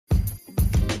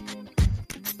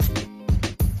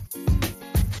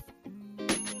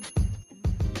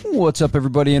What's up,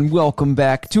 everybody, and welcome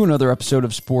back to another episode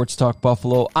of Sports Talk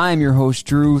Buffalo. I'm your host,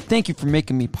 Drew. Thank you for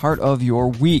making me part of your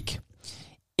week.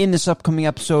 In this upcoming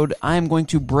episode, I'm going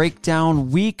to break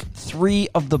down Week 3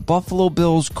 of the Buffalo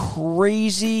Bills'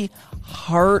 crazy,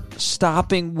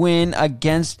 heart-stopping win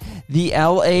against the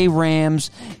LA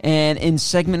Rams. And in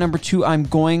segment number 2, I'm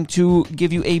going to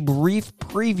give you a brief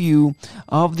preview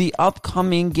of the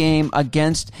upcoming game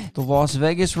against the Las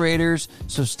Vegas Raiders.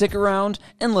 So stick around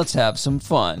and let's have some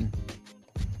fun.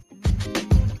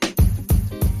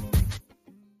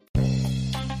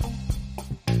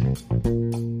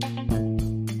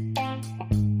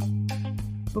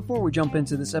 Before we jump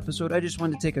into this episode, I just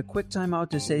wanted to take a quick time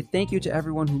out to say thank you to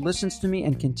everyone who listens to me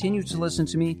and continues to listen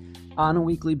to me on a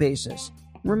weekly basis.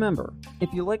 Remember,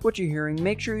 if you like what you're hearing,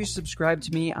 make sure you subscribe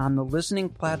to me on the listening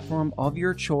platform of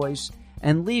your choice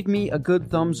and leave me a good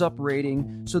thumbs up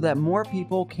rating so that more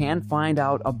people can find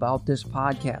out about this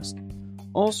podcast.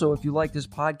 Also, if you like this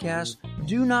podcast,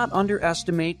 do not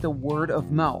underestimate the word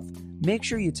of mouth. Make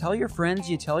sure you tell your friends,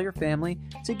 you tell your family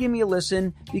to give me a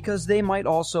listen because they might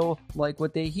also like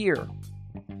what they hear.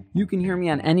 You can hear me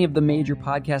on any of the major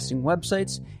podcasting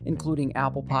websites, including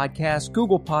Apple Podcasts,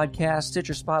 Google Podcasts,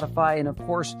 Stitcher, Spotify, and of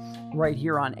course, right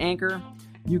here on Anchor.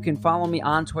 You can follow me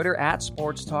on Twitter at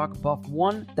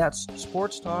SportsTalkBuff1. That's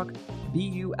SportsTalk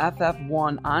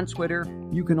BUFF1 on Twitter.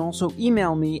 You can also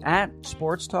email me at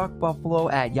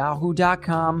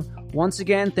sportstalkbuffalo@yahoo.com. Once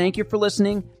again, thank you for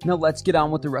listening. Now let's get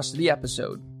on with the rest of the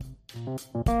episode.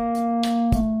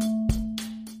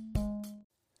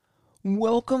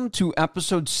 Welcome to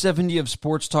episode 70 of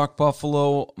Sports Talk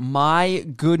Buffalo. My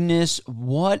goodness,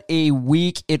 what a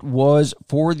week it was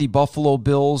for the Buffalo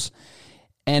Bills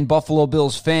and Buffalo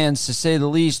Bills fans, to say the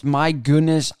least. My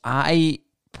goodness, I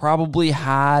probably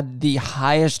had the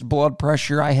highest blood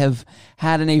pressure I have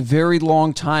had in a very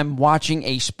long time watching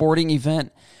a sporting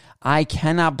event. I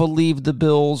cannot believe the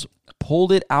Bills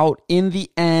pulled it out in the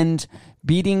end,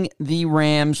 beating the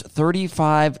Rams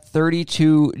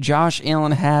 35-32. Josh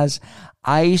Allen has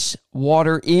ice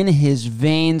water in his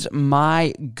veins.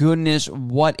 My goodness,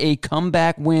 what a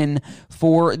comeback win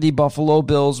for the Buffalo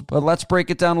Bills. But let's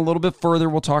break it down a little bit further.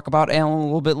 We'll talk about Allen a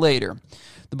little bit later.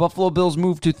 The Buffalo Bills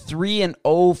moved to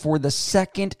 3-0 for the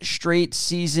second straight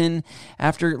season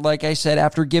after, like I said,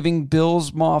 after giving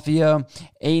Bills Mafia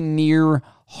a near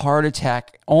heart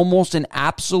attack, almost an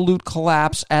absolute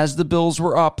collapse as the Bills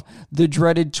were up the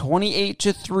dreaded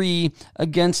 28-3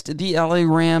 against the LA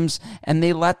Rams, and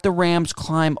they let the Rams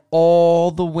climb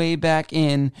all the way back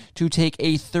in to take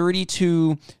a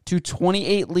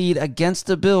 32-28 lead against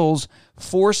the Bills,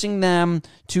 forcing them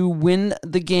to win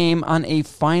the game on a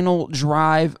final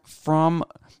drive from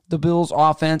the Bills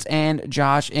offense and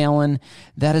Josh Allen.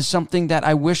 That is something that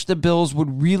I wish the Bills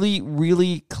would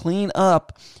really clean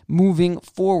up moving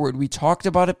forward. We talked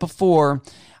about it before.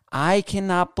 I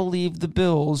cannot believe the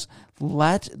Bills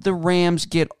let the Rams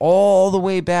get all the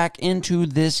way back into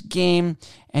this game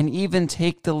and even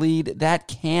take the lead. That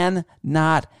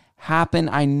cannot happen.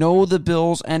 I know the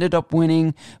Bills ended up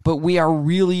winning, but we are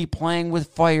really playing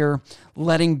with fire,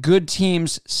 letting good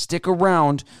teams stick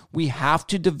around. We have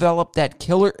to develop that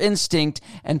killer instinct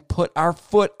and put our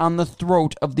foot on the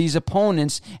throat of these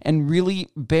opponents and really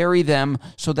bury them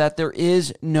so that there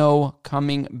is no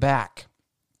coming back.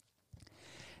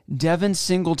 Devin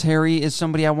Singletary is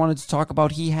somebody I wanted to talk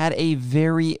about. He had a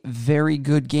very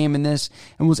good game in this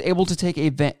and was able to take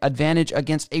advantage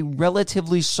against a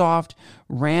relatively soft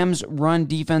Rams run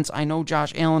defense. I know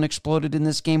Josh Allen exploded in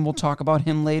this game. We'll talk about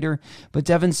him later. But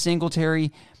Devin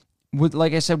Singletary,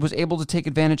 like I said, was able to take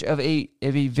advantage of a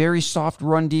very soft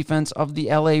run defense of the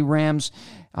LA Rams,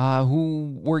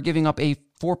 who were giving up a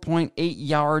 4.8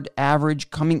 yard average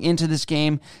coming into this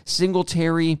game.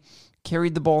 Singletary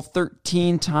carried the ball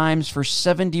 13 times for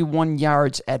 71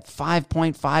 yards at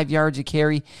 5.5 yards a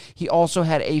carry. He also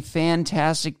had a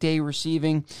fantastic day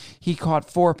receiving. He caught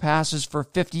 4 passes for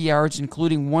 50 yards,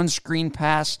 including one screen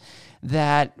pass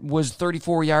that was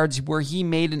 34 yards where he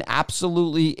made an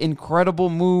absolutely incredible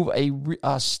move,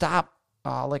 a stop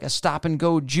and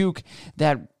go juke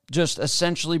that just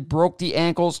essentially broke the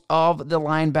ankles of the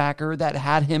linebacker that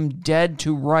had him dead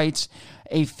to rights.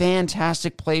 A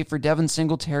fantastic play for Devin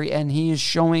Singletary, and he is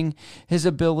showing his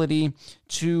ability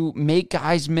to make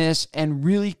guys miss and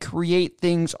really create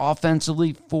things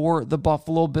offensively for the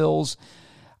Buffalo Bills.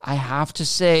 I have to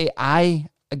say, I've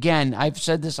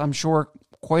said this, I'm sure,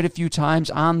 quite a few times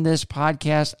on this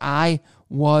podcast. I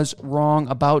was wrong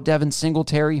about Devin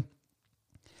Singletary.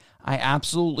 I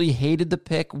absolutely hated the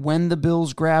pick when the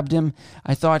Bills grabbed him.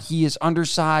 I thought he is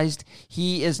undersized.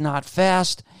 He is not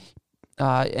fast.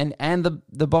 And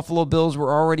the Buffalo Bills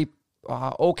were already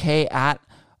okay at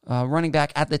running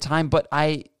back at the time, but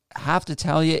I have to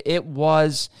tell you, it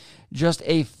was just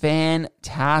a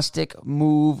fantastic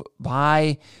move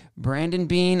by Brandon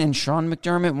Beane and Sean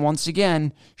McDermott, once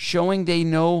again, showing they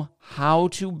know how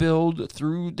to build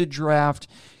through the draft.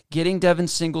 Getting Devin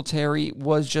Singletary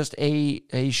was just a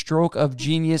stroke of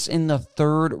genius in the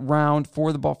third round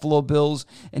for the Buffalo Bills,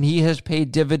 and he has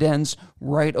paid dividends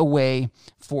right away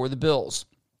for the Bills.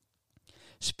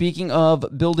 Speaking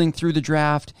of building through the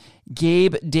draft,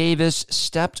 Gabe Davis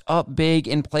stepped up big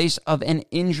in place of an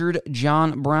injured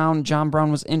John Brown. John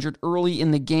Brown was injured early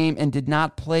in the game and did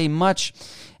not play much,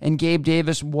 and Gabe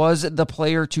Davis was the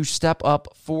player to step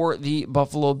up for the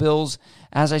Buffalo Bills.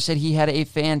 As I said, he had a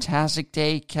fantastic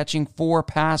day, catching 4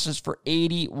 passes for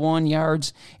 81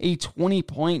 yards, a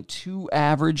 20.2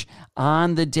 average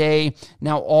on the day.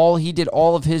 Now, he did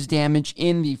all of his damage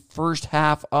in the first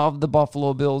half of the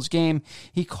Buffalo Bills game.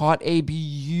 He caught a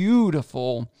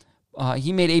beautiful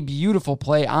he made a beautiful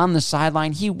play on the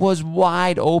sideline. He was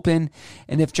wide open,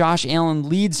 and if Josh Allen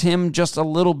leads him just a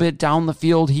little bit down the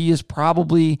field, he is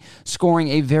probably scoring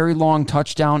a very long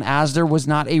touchdown, as there was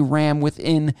not a Ram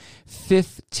within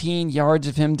 15 yards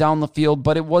of him down the field,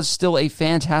 but it was still a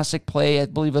fantastic play. I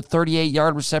believe a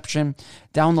 38-yard reception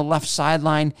down the left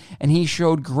sideline, and he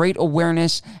showed great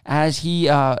awareness as he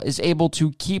is able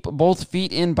to keep both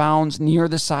feet in bounds near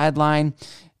the sideline.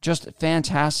 Just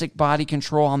fantastic body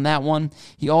control on that one.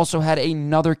 He also had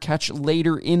another catch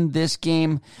later in this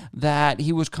game that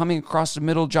he was coming across the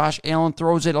middle. Josh Allen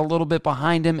throws it a little bit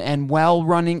behind him, and while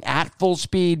running at full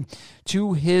speed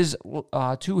to his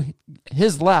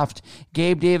left,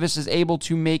 Gabe Davis is able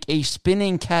to make a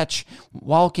spinning catch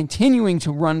while continuing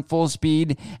to run full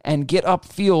speed and get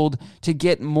upfield to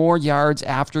get more yards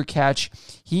after catch.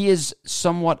 He is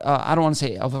somewhat, I don't want to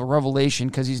say of a revelation,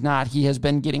 because he's not. He has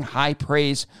been getting high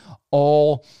praise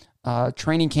all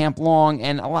training camp long,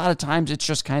 and a lot of times it's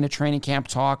just kind of training camp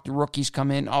talk. The rookies come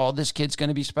in, oh, this kid's going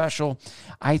to be special.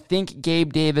 I think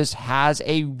Gabe Davis has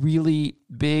a really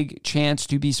big chance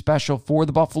to be special for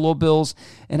the Buffalo Bills,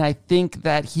 and I think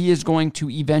that he is going to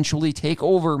eventually take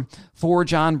over for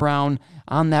John Brown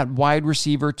on that wide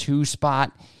receiver 2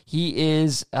 spot. He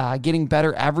is getting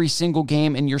better every single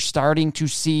game, and you're starting to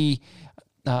see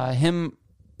him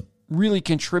really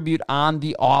contribute on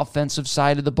the offensive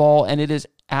side of the ball, and it is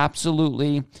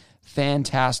absolutely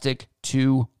fantastic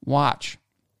to watch.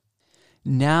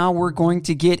 Now we're going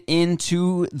to get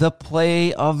into the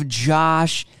play of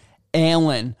Josh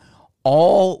Allen.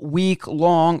 All week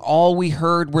long, all we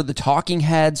heard were the talking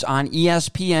heads on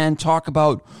ESPN talk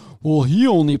about, well, he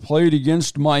only played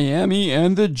against Miami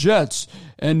and the Jets.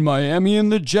 And Miami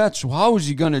and the Jets, how is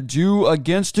he going to do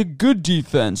against a good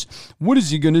defense? What is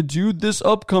he going to do this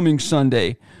upcoming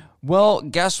Sunday? Well,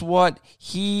 guess what?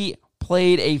 He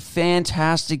played a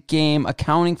fantastic game,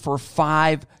 accounting for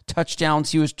 5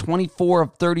 touchdowns. He was 24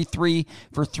 of 33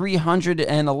 for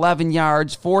 311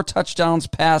 yards, 4 touchdowns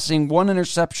passing, 1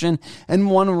 interception, and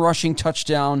 1 rushing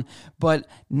touchdown. But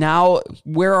now,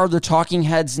 where are the talking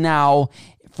heads now?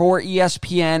 For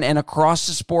ESPN and across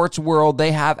the sports world,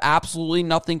 they have absolutely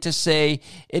nothing to say.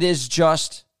 It is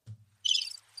just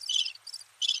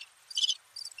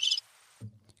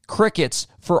crickets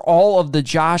for all of the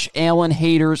Josh Allen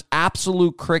haters,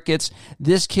 absolute crickets.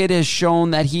 This kid has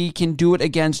shown that he can do it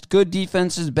against good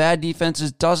defenses, bad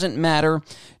defenses, doesn't matter.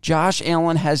 Josh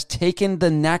Allen has taken the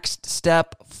next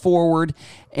step forward,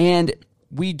 and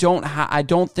I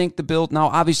don't think the Bills, now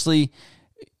obviously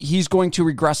he's going to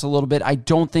regress a little bit. I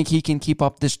don't think he can keep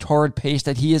up this torrid pace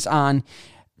that he is on.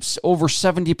 Over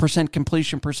 70%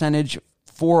 completion percentage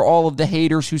for all of the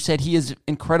haters who said he is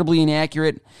incredibly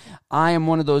inaccurate. I am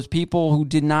one of those people who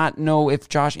did not know if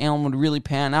Josh Allen would really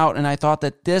pan out, and I thought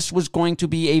that this was going to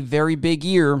be a very big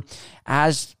year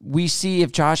as we see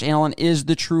if Josh Allen is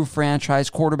the true franchise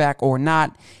quarterback or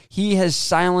not. He has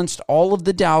silenced all of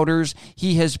the doubters.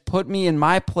 He has put me in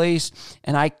my place,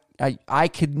 and I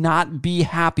could not be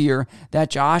happier that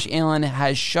Josh Allen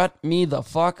has shut me the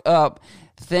fuck up.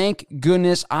 Thank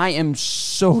goodness. I am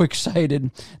so excited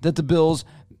that the Bills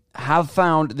have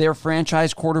found their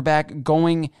franchise quarterback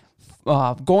going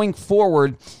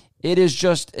forward. It is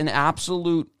just an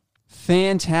absolute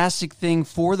fantastic thing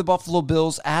for the Buffalo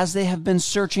Bills, as they have been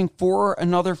searching for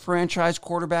another franchise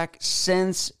quarterback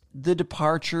since the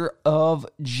departure of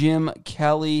Jim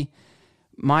Kelly.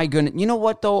 My goodness. You know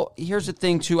what, though? Here's the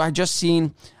thing, too. I just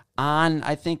seen on,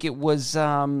 I think it was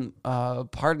Pardon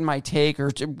My Take or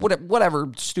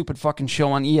whatever stupid fucking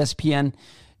show on ESPN,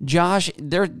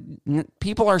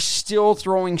 People are still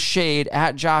throwing shade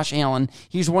at Josh Allen.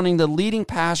 He's one of the leading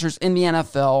passers in the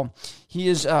NFL. He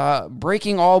is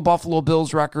breaking all Buffalo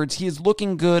Bills records. He is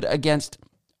looking good against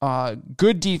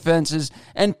good defenses,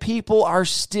 and people are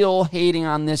still hating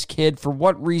on this kid. For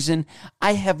what reason?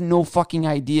 I have no fucking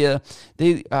idea.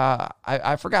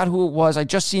 I forgot who it was. I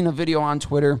just seen a video on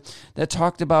Twitter that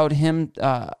talked about him,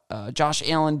 Josh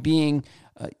Allen, being,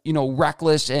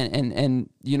 reckless and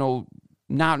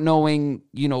not knowing,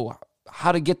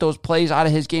 how to get those plays out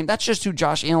of his game. That's just who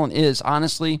Josh Allen is,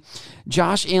 honestly.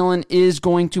 Josh Allen is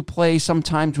going to play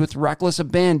sometimes with reckless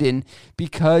abandon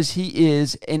because he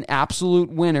is an absolute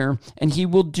winner, and he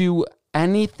will do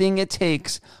anything it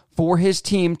takes for his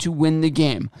team to win the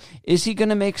game. Is he going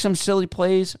to make some silly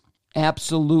plays?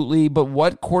 Absolutely. But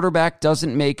what quarterback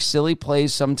doesn't make silly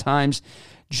plays sometimes?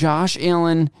 Josh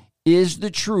Allen is the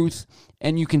truth,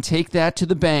 and you can take that to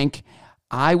the bank.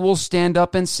 I will stand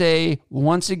up and say,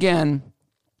 once again,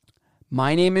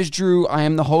 my name is Drew. I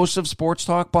am the host of Sports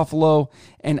Talk Buffalo,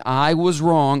 and I was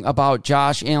wrong about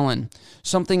Josh Allen.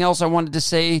 Something else I wanted to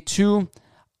say, too,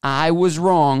 I was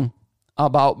wrong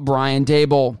about Brian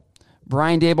Daboll.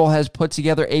 Brian Daboll has put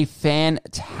together a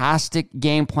fantastic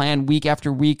game plan week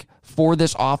after week for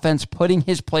this offense, putting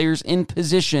his players in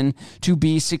position to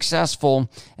be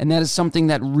successful. And that is something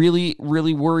that really,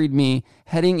 really worried me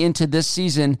heading into this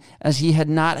season, as he had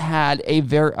not had a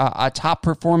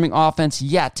top-performing offense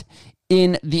yet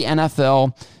in the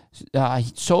NFL.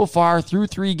 So far, through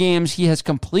 3 games, he has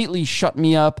completely shut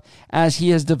me up, as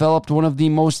he has developed one of the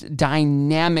most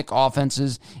dynamic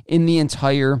offenses in the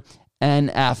entire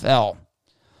NFL.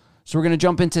 So we're going to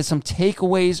jump into some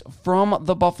takeaways from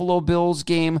the Buffalo Bills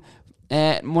game.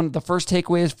 And one of the first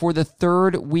takeaways: for the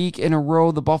 3rd week in a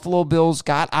row, the Buffalo Bills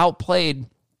got outplayed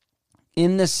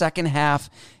in the second half,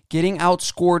 getting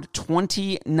outscored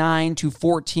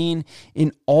 29-14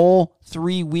 in all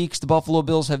 3 weeks. The Buffalo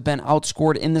Bills have been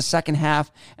outscored in the second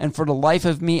half, and for the life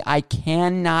of me, I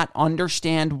cannot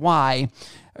understand why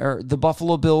the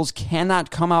Buffalo Bills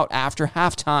cannot come out after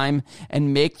halftime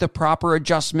and make the proper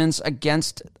adjustments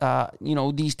against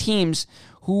these teams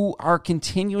who are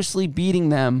continuously beating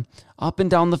them up and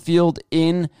down the field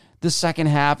in the second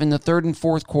half, in the third and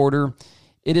fourth quarter.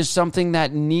 It is something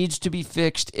that needs to be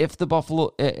fixed if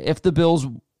the Bills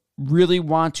really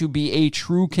want to be a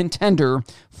true contender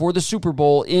for the Super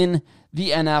Bowl in the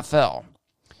NFL.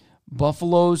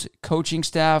 Buffalo's coaching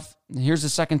staff, here's the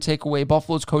second takeaway: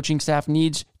 Buffalo's coaching staff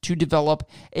needs to develop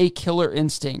a killer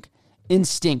instinct.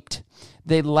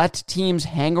 They let teams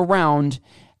hang around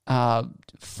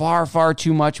far, far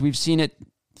too much. We've seen it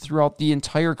throughout the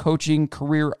entire coaching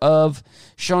career of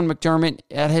Sean McDermott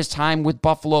at his time with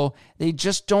Buffalo. They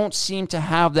just don't seem to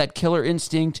have that killer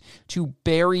instinct to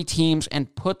bury teams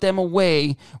and put them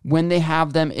away when they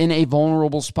have them in a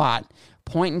vulnerable spot.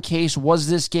 Point in case was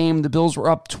this game. The Bills were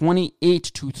up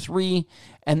 28-3,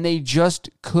 and they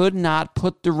just could not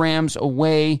put the Rams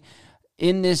away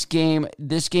in this game.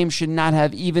 This game should not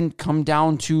have even come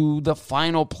down to the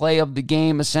final play of the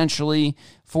game, essentially,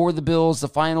 for the Bills, the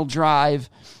final drive.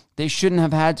 They shouldn't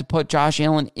have had to put Josh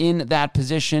Allen in that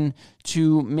position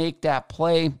to make that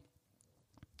play.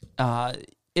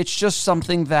 It's just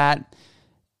something that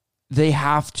they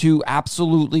have to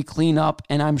absolutely clean up,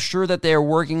 and I'm sure that they are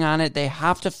working on it. They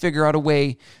have to figure out a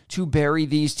way to bury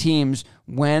these teams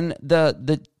when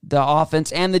the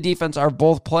offense and the defense are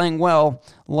both playing well,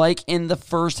 like in the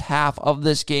first half of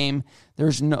this game.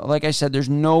 Like I said, there's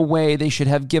no way they should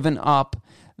have given up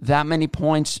that many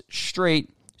points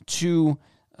straight to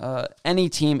any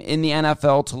team in the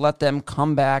NFL to let them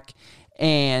come back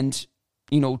and,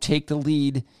 take the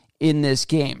lead in this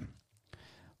game.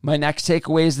 My next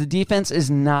takeaway is the defense is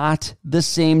not the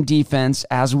same defense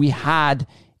as we had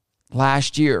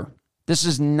last year. This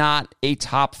is not a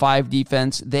top 5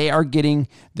 defense. They are getting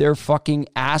their fucking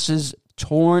asses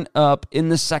torn up in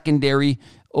the secondary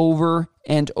over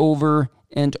and over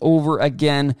and over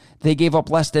again. They gave up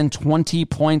less than 20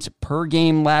 points per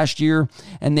game last year,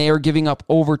 and they are giving up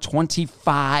over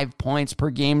 25 points per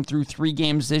game through 3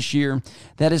 games this year.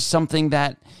 That is something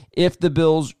that, if the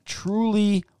Bills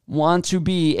truly want to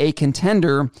be a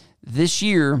contender this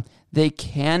year, they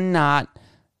cannot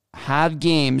have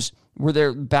games where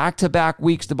they're back-to-back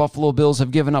weeks. The Buffalo Bills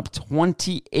have given up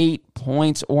 28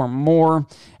 points or more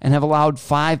and have allowed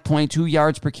 5.2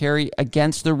 yards per carry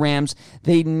against the Rams.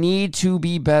 They need to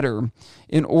be better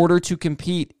in order to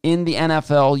compete in the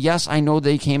NFL. Yes, I know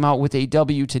they came out with a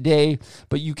W today,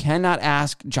 but you cannot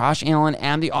ask Josh Allen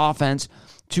and the offense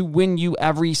to win you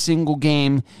every single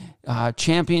game.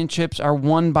 Championships are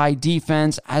won by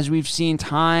defense, as we've seen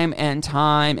time and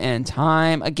time and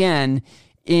time again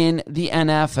in the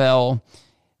NFL.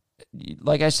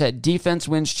 Like I said, defense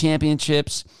wins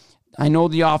championships. I know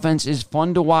the offense is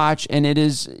fun to watch, and it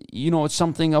is, it's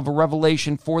something of a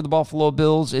revelation for the Buffalo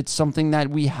Bills. It's something that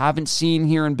we haven't seen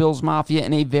here in Bills Mafia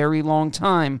in a very long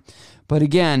time. But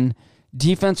again,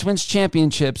 defense wins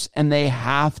championships, and they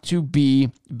have to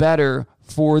be better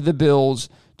for the Bills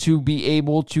to be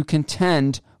able to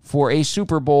contend for a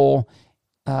Super Bowl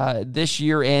this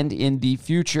year and in the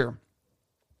future.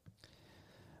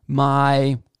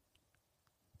 My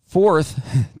fourth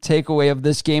takeaway of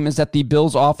this game is that the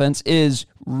Bills' offense is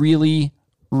really,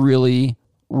 really,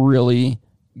 really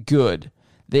good.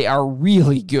 They are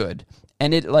really good.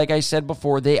 And like I said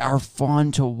before, they are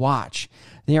fun to watch.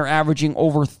 They are averaging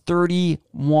over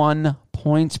 31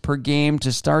 points per game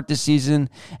to start the season,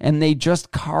 and they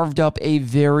just carved up a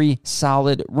very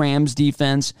solid Rams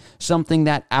defense, something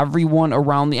that everyone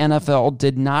around the NFL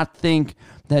did not think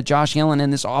that Josh Allen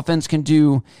and this offense can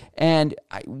do. And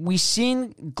we've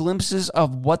seen glimpses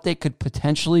of what they could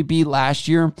potentially be last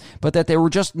year, but that they were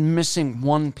just missing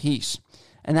one piece.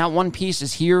 And that one piece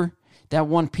is here. That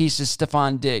one piece is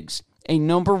Stephon Diggs.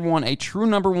 A true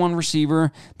number one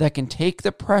receiver that can take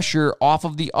the pressure off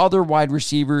of the other wide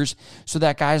receivers so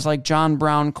that guys like John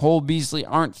Brown, Cole Beasley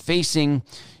aren't facing,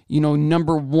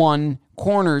 number one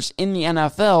corners in the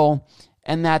NFL,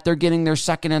 and that they're getting their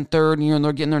second and third,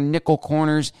 they're getting their nickel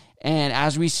corners. And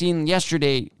as we seen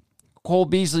yesterday, Cole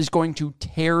Beasley's going to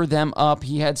tear them up.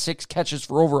 He had 6 catches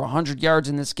for over 100 yards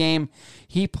in this game.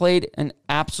 He played an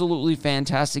absolutely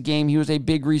fantastic game. He was a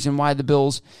big reason why the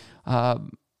Bills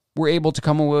were able to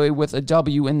come away with a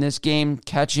W in this game,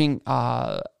 catching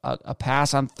a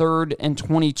pass on 3rd and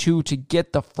 22 to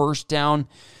get the first down.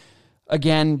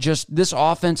 Again, just this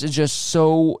offense is just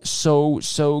so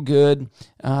good.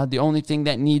 The only thing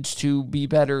that needs to be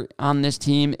better on this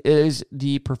team is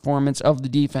the performance of the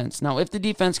defense. Now, if the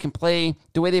defense can play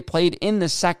the way they played in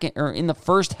the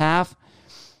first half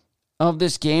of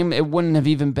this game, it wouldn't have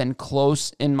even been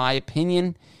close, in my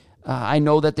opinion. I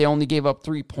know that they only gave up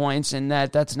 3 points, and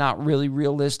that's not really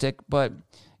realistic, but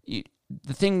the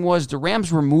thing was the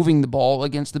Rams were moving the ball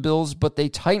against the Bills, but they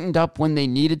tightened up when they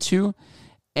needed to.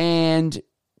 And,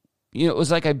 it was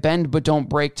like a bend but don't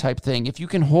break type thing. If you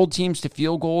can hold teams to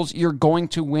field goals, you're going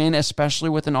to win, especially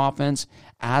with an offense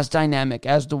as dynamic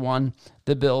as the one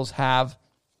the Bills have.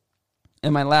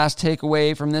 And my last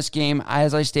takeaway from this game,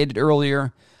 as I stated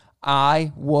earlier,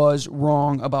 I was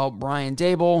wrong about Brian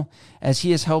Daboll, as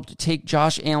he has helped take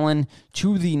Josh Allen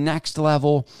to the next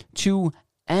level, to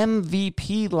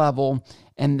MVP level.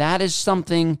 And that is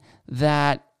something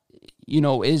that,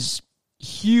 is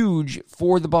huge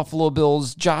for the Buffalo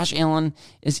Bills. Josh Allen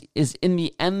is in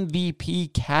the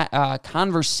MVP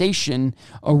conversation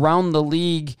around the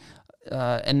league,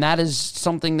 and that is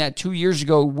something that 2 years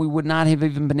ago we would not have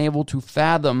even been able to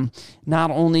fathom.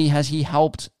 Not only has he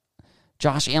helped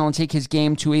Josh Allen take his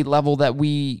game to a level that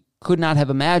we could not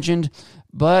have imagined,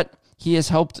 but he has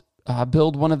helped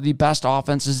build one of the best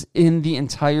offenses in the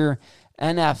entire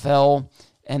NFL,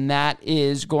 and that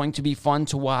is going to be fun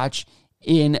to watch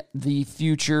in the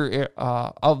future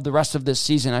of the rest of this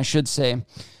season, I should say.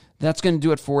 That's going to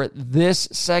do it for this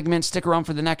segment. Stick around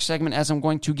for the next segment, as I'm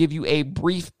going to give you a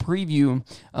brief preview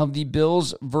of the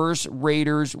Bills versus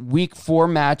Raiders Week 4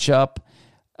 matchup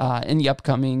in the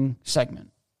upcoming segment.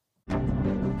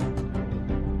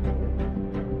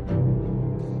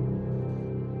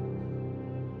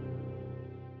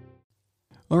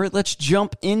 All right, let's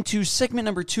jump into segment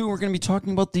number 2. We're going to be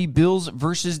talking about the Bills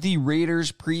versus the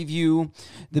Raiders preview.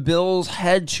 The Bills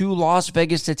head to Las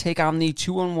Vegas to take on the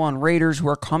 2-1 Raiders, who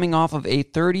are coming off of a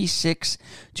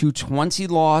 36-20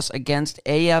 loss against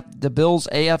the Bills'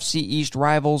 AFC East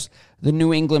rivals, the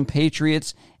New England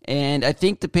Patriots. And I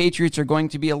think the Patriots are going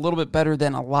to be a little bit better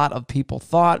than a lot of people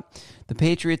thought. The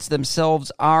Patriots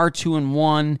themselves are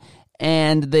 2-1.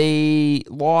 And they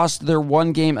lost their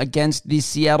one game against the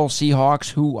Seattle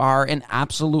Seahawks, who are an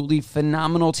absolutely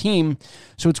phenomenal team.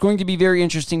 So it's going to be very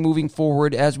interesting moving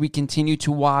forward as we continue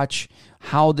to watch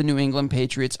how the New England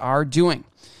Patriots are doing.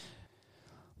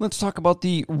 Let's talk about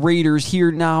the Raiders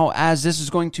here now, as this is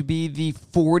going to be the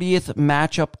 40th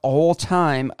matchup all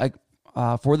time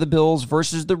for the Bills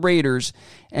versus the Raiders.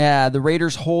 The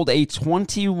Raiders hold a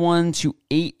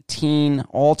 21-18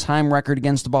 all-time record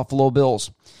against the Buffalo Bills.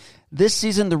 This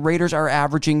season, the Raiders are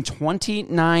averaging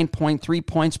 29.3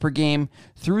 points per game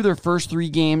through their first 3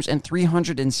 games and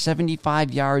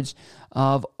 375 yards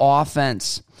of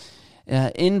offense.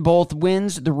 In both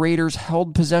wins, the Raiders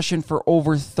held possession for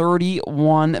over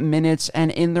 31 minutes, and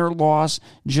in their loss,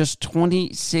 just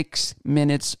 26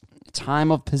 minutes time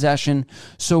of possession.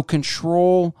 So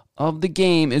control of the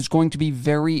game is going to be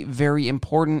very, very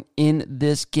important in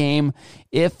this game.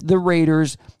 If the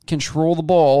Raiders control the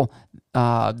ball,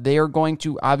 they are going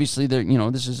to, obviously,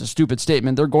 this is a stupid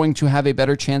statement, they're going to have a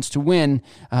better chance to win.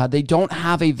 They don't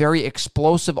have a very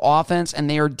explosive offense, and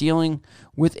they are dealing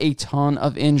with a ton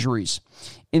of injuries.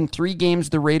 In 3 games,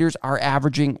 the Raiders are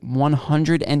averaging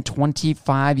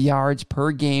 125 yards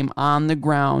per game on the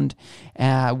ground,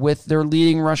 with their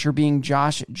leading rusher being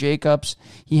Josh Jacobs.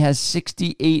 He has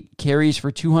 68 carries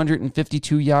for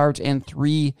 252 yards and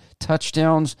 3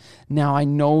 touchdowns. Now, I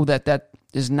know that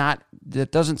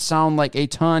doesn't sound like a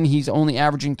ton. He's only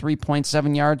averaging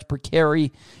 3.7 yards per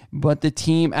carry, but the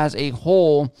team as a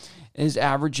whole is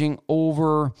averaging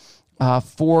over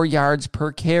 4 yards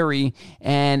per carry,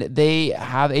 and they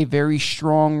have a very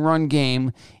strong run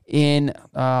game in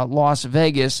Las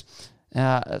Vegas.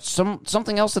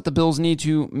 Something else that the Bills need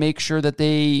to make sure that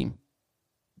they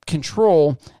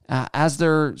control, as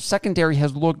their secondary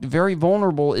has looked very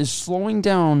vulnerable, is slowing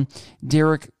down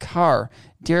Derek Carr.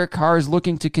 Derek Carr is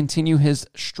looking to continue his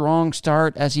strong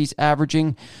start as he's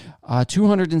averaging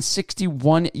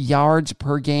 261 yards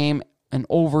per game and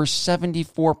over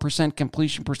 74%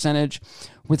 completion percentage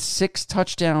with 6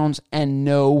 touchdowns and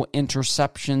no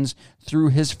interceptions through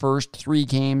his first 3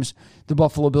 games. The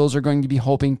Buffalo Bills are going to be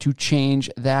hoping to change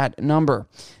that number.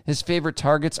 His favorite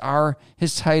targets are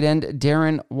his tight end,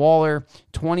 Darren Waller,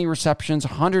 20 receptions,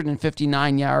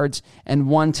 159 yards, and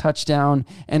 1 touchdown,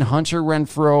 and Hunter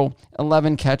Renfrow,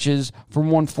 11 catches for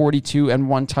 142 and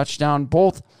 1 touchdown.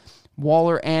 Both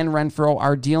Waller and Renfrow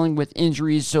are dealing with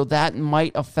injuries, so that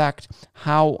might affect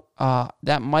how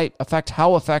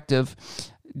effective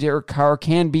Derek Carr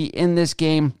can be in this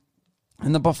game.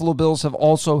 And the Buffalo Bills have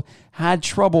also had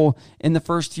trouble in the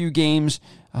first few games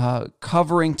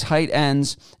covering tight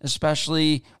ends,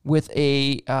 especially with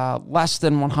a less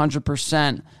than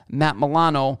 100% Matt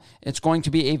Milano. It's going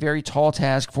to be a very tall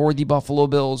task for the Buffalo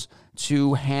Bills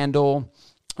to handle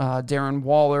Darren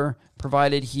Waller,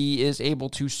 provided he is able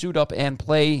to suit up and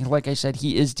play. Like I said,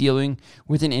 he is dealing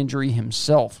with an injury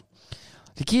himself.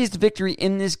 The keys to victory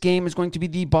in this game is going to be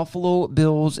the Buffalo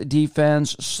Bills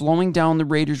defense slowing down the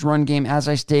Raiders' run game. As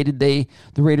I stated, the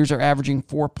Raiders are averaging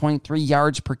 4.3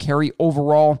 yards per carry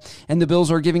overall, and the Bills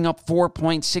are giving up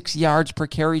 4.6 yards per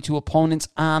carry to opponents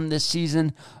on this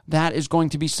season. That is going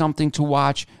to be something to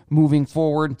watch moving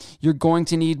forward. You're going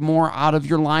to need more out of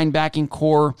your linebacking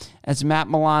core as Matt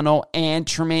Milano and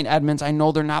Tremaine Edmunds. I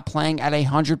know they're not playing at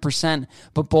 100%,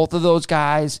 but both of those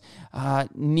guys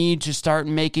need to start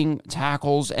making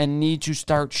tackles and need to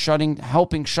start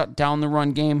helping shut down the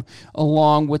run game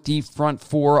along with the front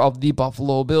 4 of the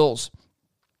Buffalo Bills.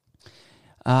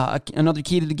 Another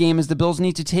key to the game is the Bills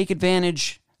need to take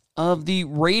advantage of the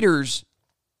Raiders'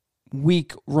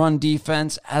 weak run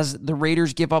defense, as the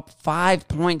Raiders give up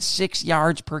 5.6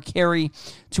 yards per carry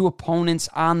to opponents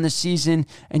on the season,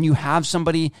 and you have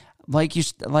somebody like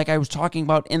I was talking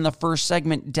about in the first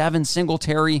segment, Devin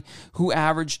Singletary, who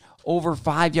averaged over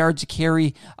 5 yards a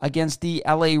carry against the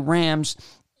LA Rams.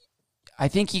 I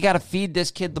think you got to feed this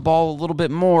kid the ball a little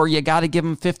bit more. You got to give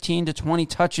him 15 to 20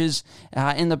 touches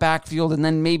in the backfield, and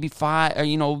then maybe 3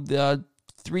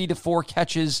 to 4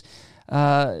 catches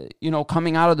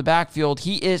coming out of the backfield.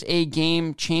 He is a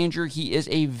game changer. He is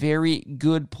a very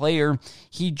good player.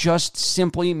 He just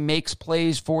simply makes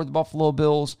plays for the Buffalo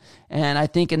Bills. And I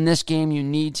think in this game, you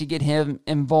need to get him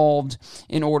involved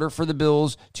in order for the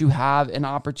Bills to have an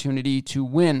opportunity to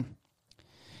win.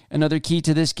 Another key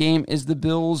to this game is the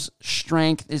Bills'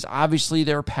 strength is obviously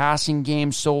their passing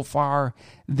game so far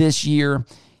this year.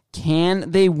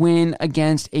 Can they win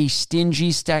against a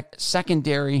stingy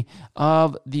secondary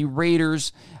of the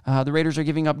Raiders? The Raiders are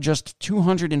giving up just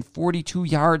 242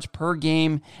 yards per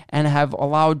game and have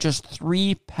allowed just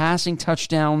 3 passing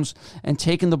touchdowns and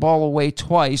taken the ball away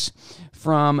twice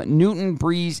from Newton,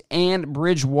 Breeze, and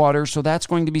Bridgewater. So that's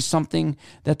going to be something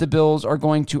that the Bills are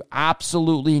going to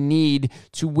absolutely need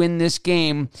to win this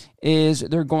game. Is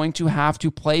they're going to have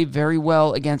to play very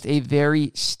well against a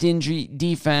very stingy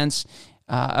defense.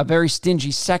 A very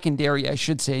stingy secondary, I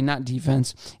should say, not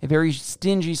defense. A very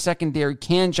stingy secondary.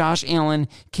 Can Josh Allen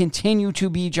continue to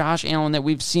be Josh Allen that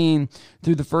we've seen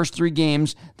through the first 3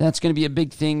 games? That's going to be a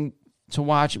big thing to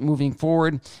watch moving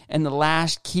forward. And the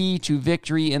last key to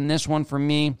victory in this one for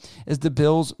me is the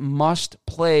Bills must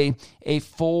play a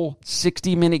full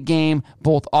 60-minute game,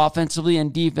 both offensively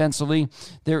and defensively.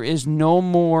 There is no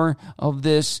more of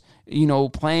this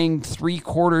playing 3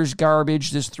 quarters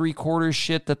garbage, this 3 quarters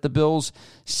shit that the Bills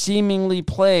seemingly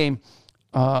play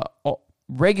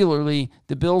regularly.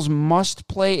 The Bills must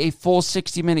play a full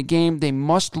 60-minute game. They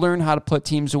must learn how to put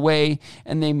teams away,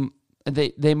 and they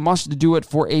They must do it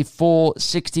for a full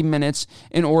 60 minutes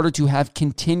in order to have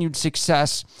continued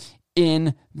success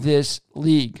in this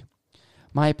league.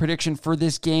 My prediction for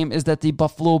this game is that the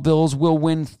Buffalo Bills will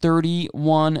win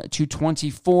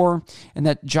 31-24, and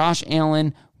that Josh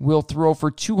Allen will throw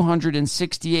for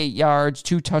 268 yards,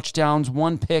 2 touchdowns,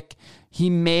 1 pick.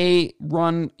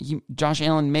 Josh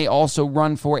Allen may also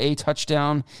run for a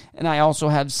touchdown, and I also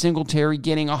have Singletary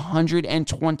getting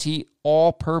 120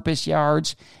 all-purpose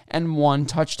yards and 1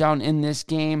 touchdown in this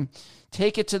game.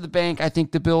 Take it to the bank. I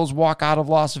think the Bills walk out of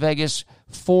Las Vegas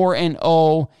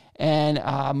 4-0 and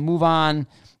move on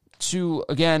to,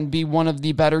 again, be one of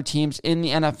the better teams in the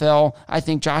NFL. I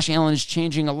think Josh Allen is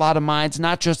changing a lot of minds,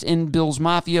 not just in Bills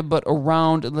Mafia, but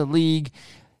around the league.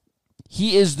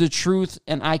 He is the truth,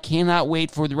 and I cannot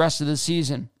wait for the rest of the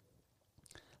season.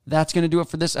 That's going to do it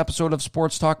for this episode of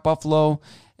Sports Talk Buffalo.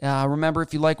 Remember,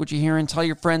 if you like what you're hearing, tell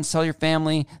your friends, tell your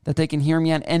family that they can hear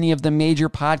me on any of the major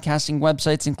podcasting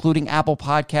websites, including Apple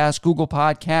Podcasts, Google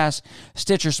Podcasts,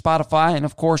 Stitcher, Spotify, and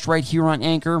of course, right here on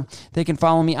Anchor. They can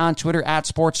follow me on Twitter at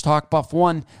Sports Talk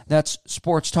Buff1. That's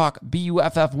Sports Talk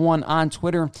BUFF1 on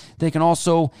Twitter. They can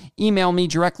also email me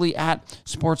directly at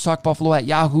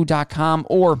sportstalkbuffalo@yahoo.com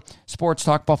or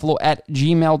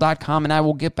sportstalkbuffalo@gmail.com, and I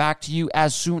will get back to you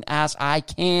as soon as I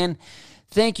can.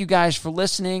 Thank you guys for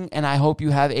listening, and I hope you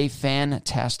have a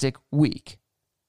fantastic week.